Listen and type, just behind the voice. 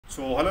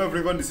So hello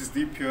everyone, this is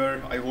Deep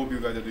here. I hope you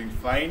guys are doing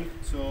fine.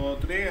 So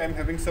today I'm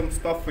having some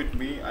stuff with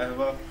me. I have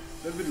a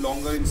little bit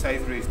longer in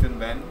size resistance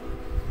band,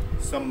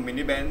 some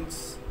mini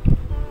bands,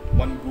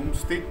 one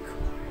broomstick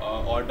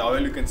or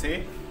dowel you can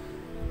say.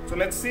 So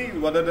let's see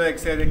what are the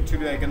exercises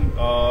actually I can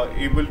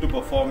able to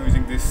perform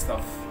using this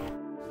stuff.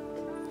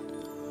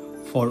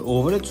 For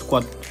overhead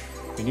squat,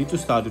 we need to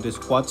start with a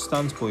squat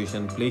stance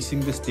position, placing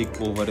the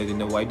stick over it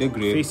in a wider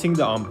grip, facing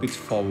the armpits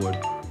forward.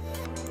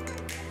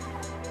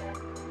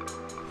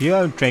 Here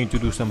I am trying to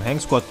do some hang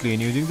squat clean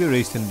using the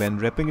resistance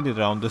band, wrapping it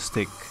around the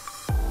stick.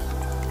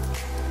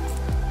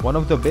 One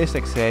of the best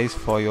exercises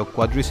for your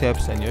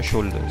quadriceps and your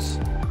shoulders.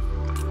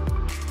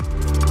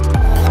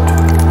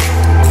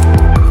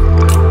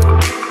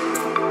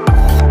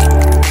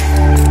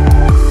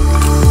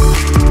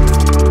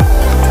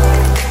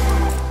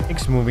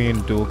 Next, moving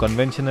into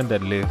conventional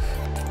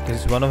deadlift.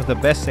 This is one of the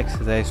best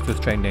exercises to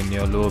strengthen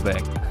your lower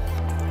back.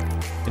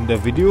 In the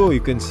video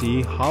you can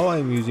see how I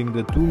am using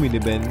the two mini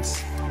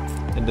bands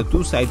and the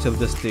two sides of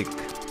the stick.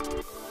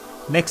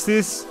 Next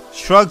is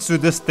shrugs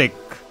with the stick.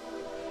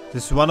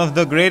 This is one of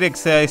the great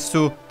exercises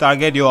to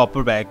target your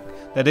upper back,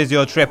 that is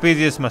your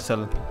trapezius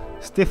muscle.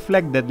 Stiff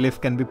leg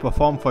deadlift can be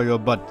performed for your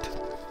butt.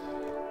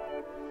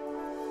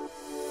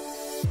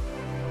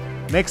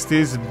 Next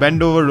is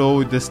bend over row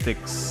with the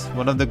sticks.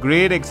 One of the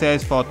great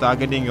exercises for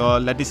targeting your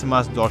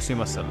latissimus dorsi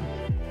muscle.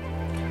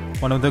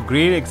 One of the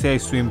great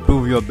exercises to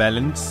improve your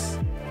balance.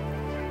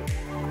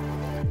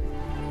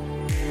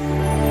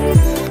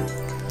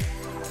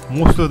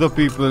 Most of the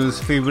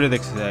people's favorite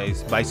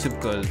exercise, bicep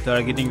curl,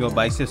 targeting your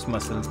biceps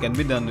muscles, can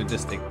be done with the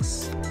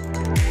sticks.